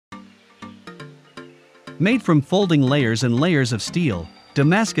Made from folding layers and layers of steel,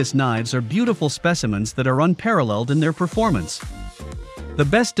 Damascus knives are beautiful specimens that are unparalleled in their performance. The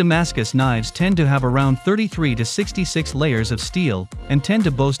best Damascus knives tend to have around 33 to 66 layers of steel and tend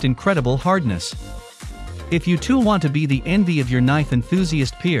to boast incredible hardness. If you too want to be the envy of your knife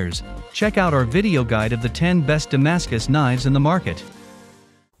enthusiast peers, check out our video guide of the 10 best Damascus knives in the market.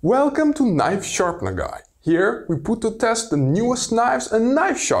 Welcome to Knife Sharpener Guide. Here we put to test the newest knives and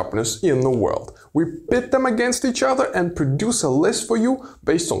knife sharpeners in the world. We pit them against each other and produce a list for you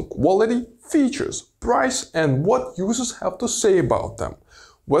based on quality, features, price and what users have to say about them.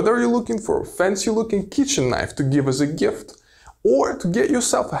 Whether you're looking for a fancy looking kitchen knife to give as a gift or to get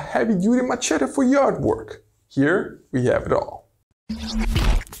yourself a heavy duty machete for yard work, here we have it all.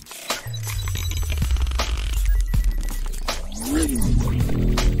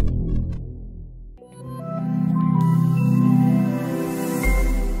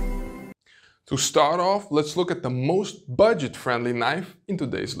 To start off, let's look at the most budget-friendly knife in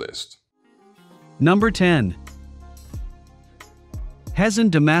today's list. Number 10. Hezhen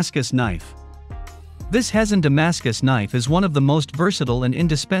Damascus Knife. This Hezhen Damascus knife is one of the most versatile and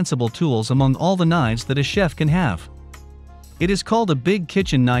indispensable tools among all the knives that a chef can have. It is called a big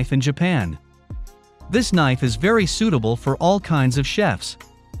kitchen knife in Japan. This knife is very suitable for all kinds of chefs.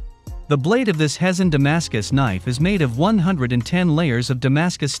 The blade of this Hezhen Damascus knife is made of 110 layers of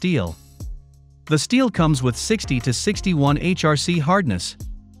Damascus steel. The steel comes with 60 to 61 HRC hardness.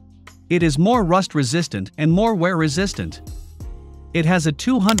 It is more rust resistant and more wear resistant. It has a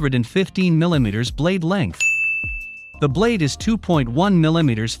 215 mm blade length. The blade is 2.1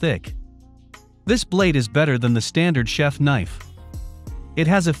 mm thick. This blade is better than the standard chef knife. It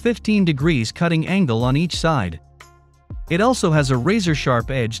has a 15 degrees cutting angle on each side. It also has a razor-sharp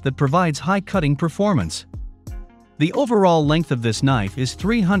edge that provides high cutting performance. The overall length of this knife is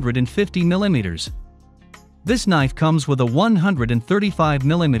 350 mm. This knife comes with a 135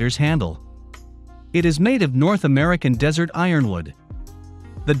 mm handle. It is made of North American desert ironwood.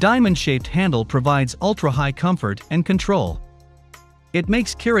 The diamond-shaped handle provides ultra-high comfort and control. It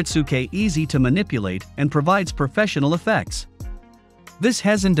makes kiritsuke easy to manipulate and provides professional effects. This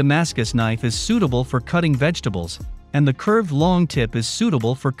Hezhen Damascus knife is suitable for cutting vegetables, and the curved long tip is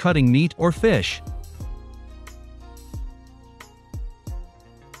suitable for cutting meat or fish.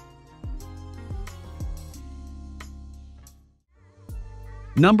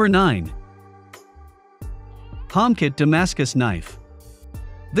 Number 9. Homkit Damascus Knife.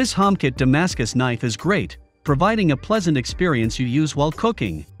 This Homkit Damascus knife is great, providing a pleasant experience you use while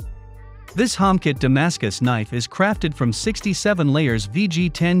cooking. This Homkit Damascus knife is crafted from 67 layers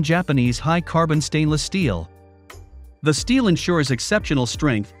VG10 Japanese high-carbon stainless steel. The steel ensures exceptional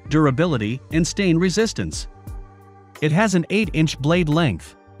strength, durability, and stain resistance. It has an 8-inch blade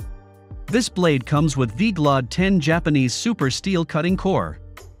length. This blade comes with VGLOD 10 Japanese super steel cutting core.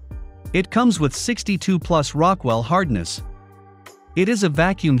 It comes with 62 plus Rockwell hardness. It is a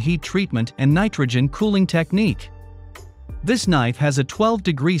vacuum heat treatment and nitrogen cooling technique. This knife has a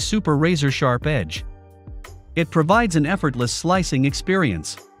 12-degree super razor-sharp edge. It provides an effortless slicing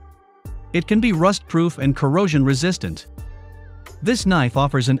experience. It can be rust-proof and corrosion-resistant. This knife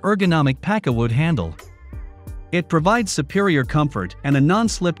offers an ergonomic packwood handle. It provides superior comfort and a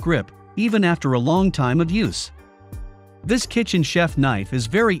non-slip grip, even after a long time of use. This kitchen chef knife is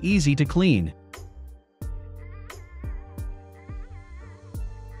very easy to clean.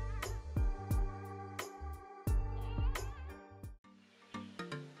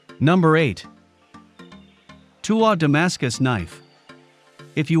 Number 8. Tuo Damascus Knife.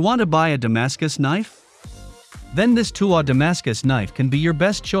 If you want to buy a Damascus knife, then this Tuo Damascus knife can be your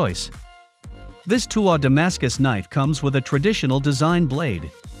best choice. This Tuo Damascus knife comes with a traditional design blade.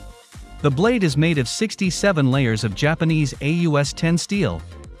 The blade is made of 67 layers of Japanese AUS-10 steel.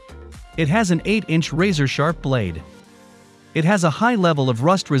 It has an 8-inch razor-sharp blade. It has a high level of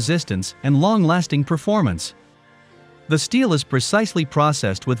rust resistance and long-lasting performance. The steel is precisely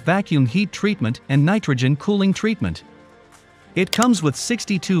processed with vacuum heat treatment and nitrogen cooling treatment. It comes with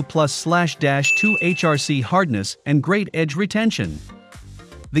 62 plus/2 HRC hardness and great edge retention.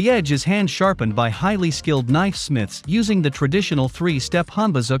 The edge is hand-sharpened by highly skilled knife smiths using the traditional 3-step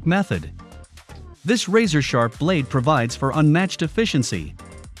hanbazuk method. This razor-sharp blade provides for unmatched efficiency.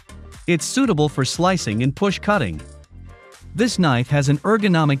 It's suitable for slicing and push cutting. This knife has an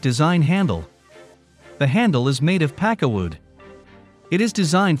ergonomic design handle. The handle is made of packwood. It is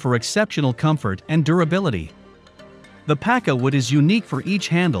designed for exceptional comfort and durability. The packwood is unique for each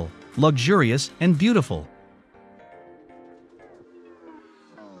handle, luxurious and beautiful.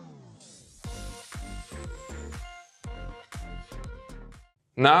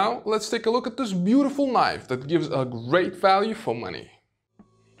 Now let's take a look at this beautiful knife that gives a great value for money.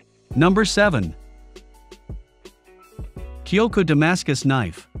 Number 7. Kyoku Damascus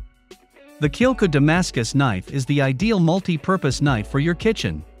Knife. The Kyoku Damascus Knife is the ideal multi-purpose knife for your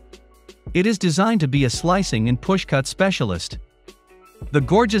kitchen. It is designed to be a slicing and push-cut specialist. The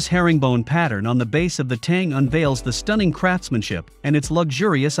gorgeous herringbone pattern on the base of the tang unveils the stunning craftsmanship and its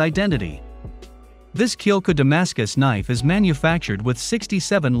luxurious identity. This Kyoku Damascus knife is manufactured with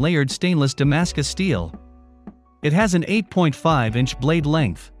 67 layered stainless Damascus steel. It has an 8.5-inch blade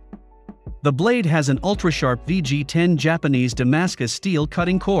length. The blade has an ultra-sharp VG10 Japanese Damascus steel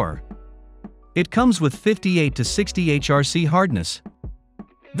cutting core. It comes with 58 to 60 HRC hardness.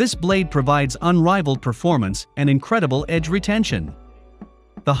 This blade provides unrivaled performance and incredible edge retention.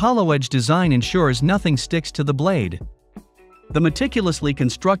 The hollow edge design ensures nothing sticks to the blade. The meticulously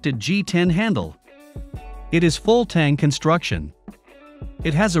constructed G10 handle. It is full tang construction.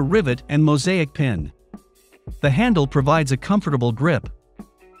 It has a rivet and mosaic pin. The handle provides a comfortable grip.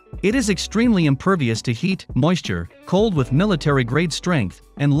 It is extremely impervious to heat, moisture, cold with military-grade strength,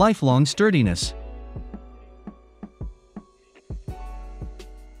 and lifelong sturdiness.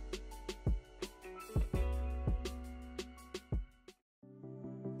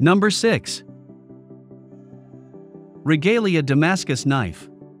 Number 6. Regalia Damascus Knife.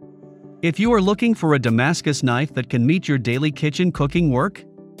 If you are looking for a Damascus knife that can meet your daily kitchen cooking work,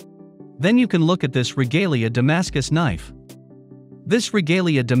 then you can look at this Regalia Damascus Knife. This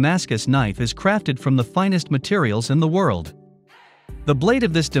Regalia Damascus Knife is crafted from the finest materials in the world. The blade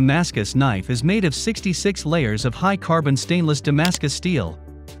of this Damascus knife is made of 66 layers of high-carbon stainless Damascus steel.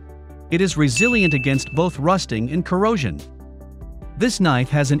 It is resilient against both rusting and corrosion. This knife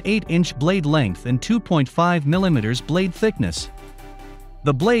has an 8-inch blade length and 2.5 mm blade thickness.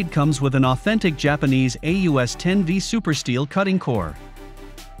 The blade comes with an authentic Japanese AUS 10V super steel cutting core.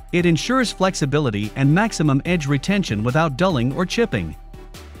 It ensures flexibility and maximum edge retention without dulling or chipping.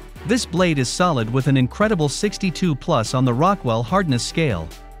 This blade is solid with an incredible 62+ on the Rockwell hardness scale.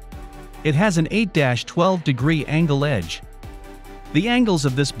 It has an 8-12 degree angle edge. The angles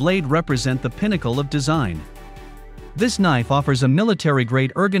of this blade represent the pinnacle of design. This knife offers a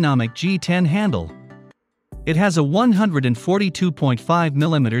military-grade ergonomic G10 handle. It has a 142.5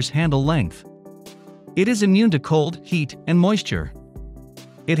 mm handle length. It is immune to cold, heat, and moisture.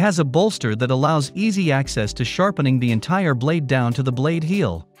 It has a bolster that allows easy access to sharpening the entire blade down to the blade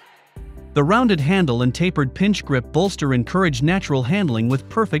heel. The rounded handle and tapered pinch grip bolster encourage natural handling with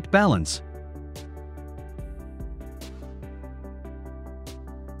perfect balance.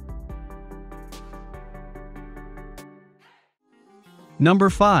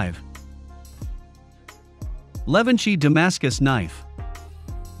 Number 5. Levinchy Damascus Knife.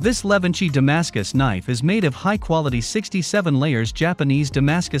 This Levinchy Damascus knife is made of high-quality 67 layers Japanese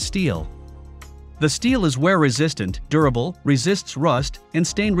Damascus steel. The steel is wear-resistant, durable, resists rust, and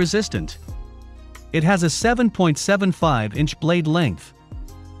stain-resistant. It has a 7.75-inch blade length.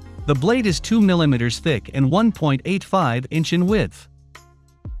 The blade is 2 mm thick and 1.85 inch in width.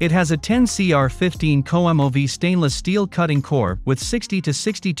 It has a 10cr15 COMOV stainless steel cutting core with 60 to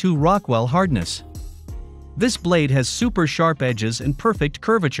 62 Rockwell hardness. This blade has super sharp edges and perfect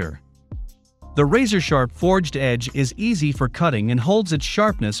curvature. The razor-sharp forged edge is easy for cutting and holds its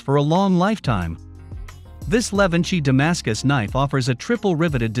sharpness for a long lifetime. This Levinchy Damascus knife offers a triple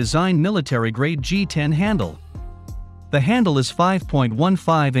riveted design military-grade G10 handle. The handle is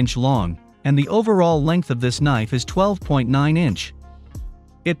 5.15 inch long, and the overall length of this knife is 12.9 inch.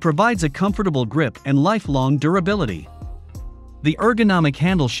 It provides a comfortable grip and lifelong durability. The ergonomic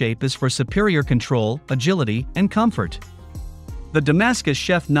handle shape is for superior control, agility, and comfort. The Damascus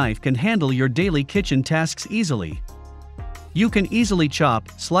chef knife can handle your daily kitchen tasks easily. You can easily chop,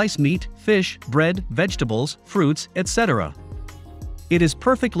 slice meat, fish, bread, vegetables, fruits, etc. It is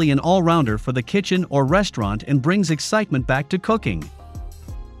perfectly an all-rounder for the kitchen or restaurant and brings excitement back to cooking.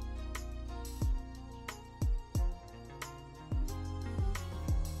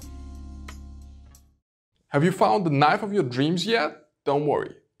 Have you found the knife of your dreams yet? Don't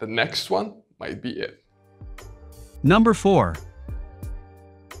worry, the next one might be it. Number 4.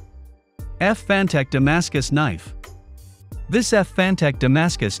 Fanteck Damascus Knife. This Fanteck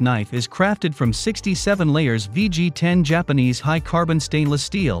Damascus knife is crafted from 67 layers VG10 Japanese high-carbon stainless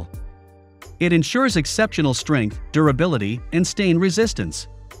steel. It ensures exceptional strength, durability, and stain resistance.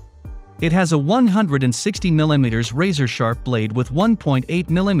 It has a 160 mm razor-sharp blade with 1.8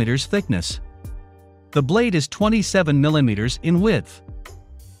 mm thickness. The blade is 27 mm in width.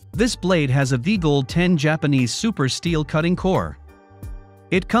 This blade has a V-Gold 10 Japanese super steel cutting core.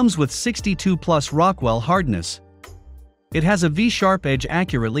 It comes with 62+ Rockwell hardness. It has a V-sharp edge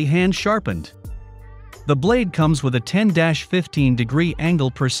accurately hand-sharpened. The blade comes with a 10-15 degree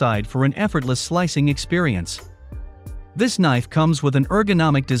angle per side for an effortless slicing experience. This knife comes with an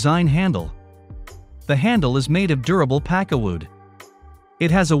ergonomic design handle. The handle is made of durable pakkawood.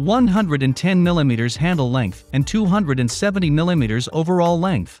 It has a 110 mm handle length and 270 mm overall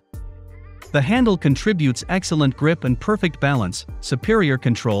length. The handle contributes excellent grip and perfect balance, superior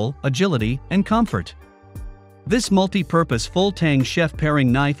control, agility, and comfort. This multi-purpose full-tang chef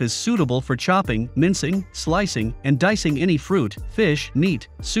paring knife is suitable for chopping, mincing, slicing, and dicing any fruit, fish, meat,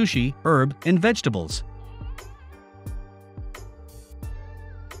 sushi, herb, and vegetables.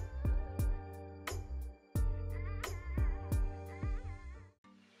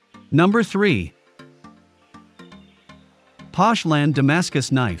 Number 3. Poshland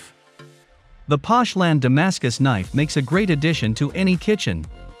Damascus Knife. The Poshland Damascus knife makes a great addition to any kitchen.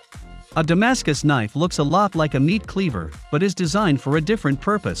 A Damascus knife looks a lot like a meat cleaver, but is designed for a different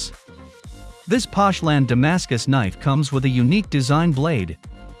purpose. This Poshland Damascus knife comes with a unique design blade.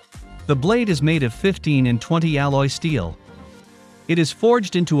 The blade is made of 15 and 20 alloy steel. It is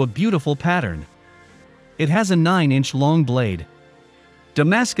forged into a beautiful pattern. It has a 9-inch long blade.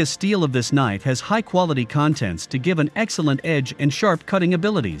 Damascus steel of this knife has high-quality contents to give an excellent edge and sharp cutting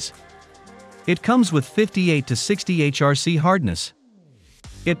abilities. It comes with 58 to 60 HRC hardness.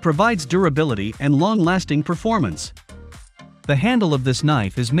 It provides durability and long-lasting performance. The handle of this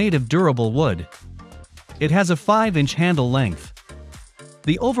knife is made of durable wood. It has a 5-inch handle length.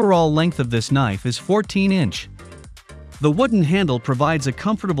 The overall length of this knife is 14-inch. The wooden handle provides a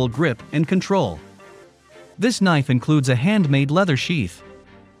comfortable grip and control. This knife includes a handmade leather sheath.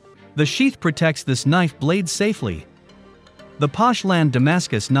 The sheath protects this knife blade safely. The Poshland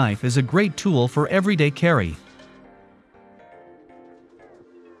Damascus knife is a great tool for everyday carry.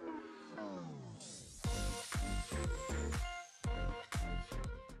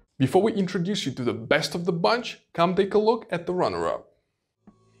 Before we introduce you to the best of the bunch, come take a look at the runner-up.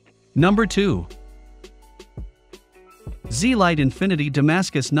 Number 2. Zelite Infinity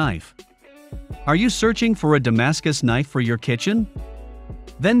Damascus Knife. Are you searching for a Damascus knife for your kitchen?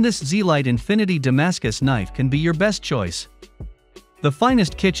 Then this Zelite Infinity Damascus knife can be your best choice. The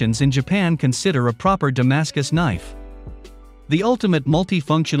finest kitchens in Japan consider a proper Damascus knife the ultimate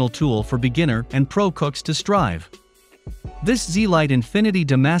multifunctional tool for beginner and pro cooks to strive. This Zelite Infinity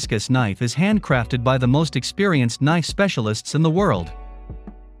Damascus knife is handcrafted by the most experienced knife specialists in the world.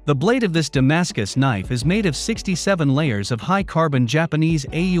 The blade of this Damascus knife is made of 67 layers of high-carbon Japanese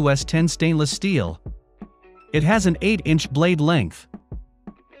AUS-10 stainless steel. It has an 8-inch blade length.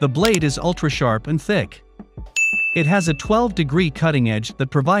 The blade is ultra-sharp and thick. It has a 12-degree cutting edge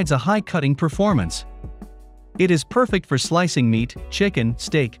that provides a high cutting performance. It is perfect for slicing meat, chicken,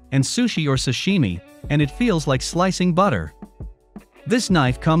 steak, and sushi or sashimi, and it feels like slicing butter. This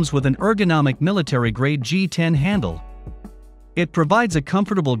knife comes with an ergonomic military-grade G10 handle. It provides a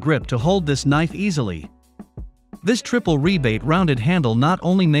comfortable grip to hold this knife easily. This triple rebate rounded handle not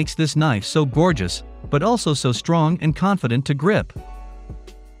only makes this knife so gorgeous, but also so strong and confident to grip.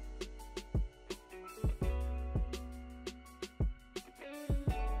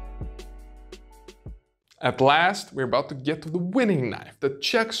 At last, we're about to get to the winning knife that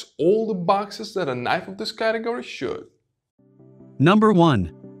checks all the boxes that a knife of this category should. Number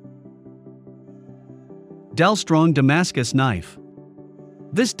 1. Dalstrong Damascus Knife.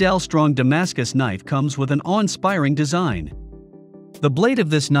 This Dalstrong Damascus knife comes with an awe-inspiring design. The blade of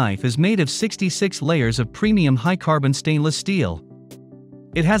this knife is made of 66 layers of premium high-carbon stainless steel.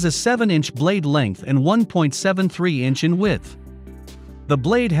 It has a 7-inch blade length and 1.73-inch in width. The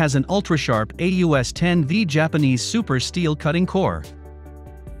blade has an ultra-sharp AUS-10V Japanese super steel cutting core.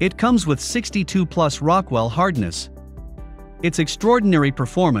 It comes with 62+ Rockwell hardness. Its extraordinary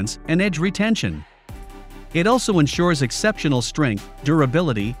performance and edge retention. It also ensures exceptional strength,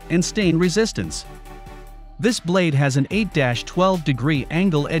 durability, and stain resistance. This blade has an 8-12 degree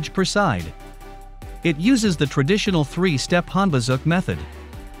angle edge per side. It uses the traditional 3-step Hanbazuk method.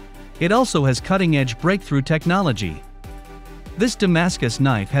 It also has cutting-edge breakthrough technology. This Damascus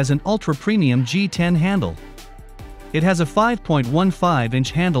knife has an ultra-premium G10 handle. It has a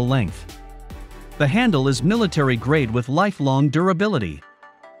 5.15-inch handle length. The handle is military-grade with lifelong durability.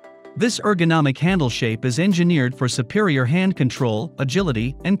 This ergonomic handle shape is engineered for superior hand control,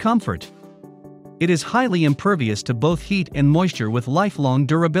 agility, and comfort. It is highly impervious to both heat and moisture with lifelong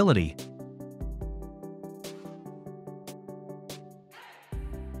durability.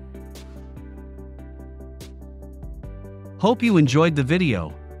 Hope you enjoyed the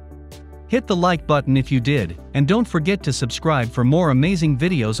video. Hit the like button if you did, and don't forget to subscribe for more amazing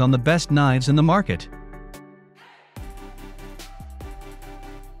videos on the best knives in the market.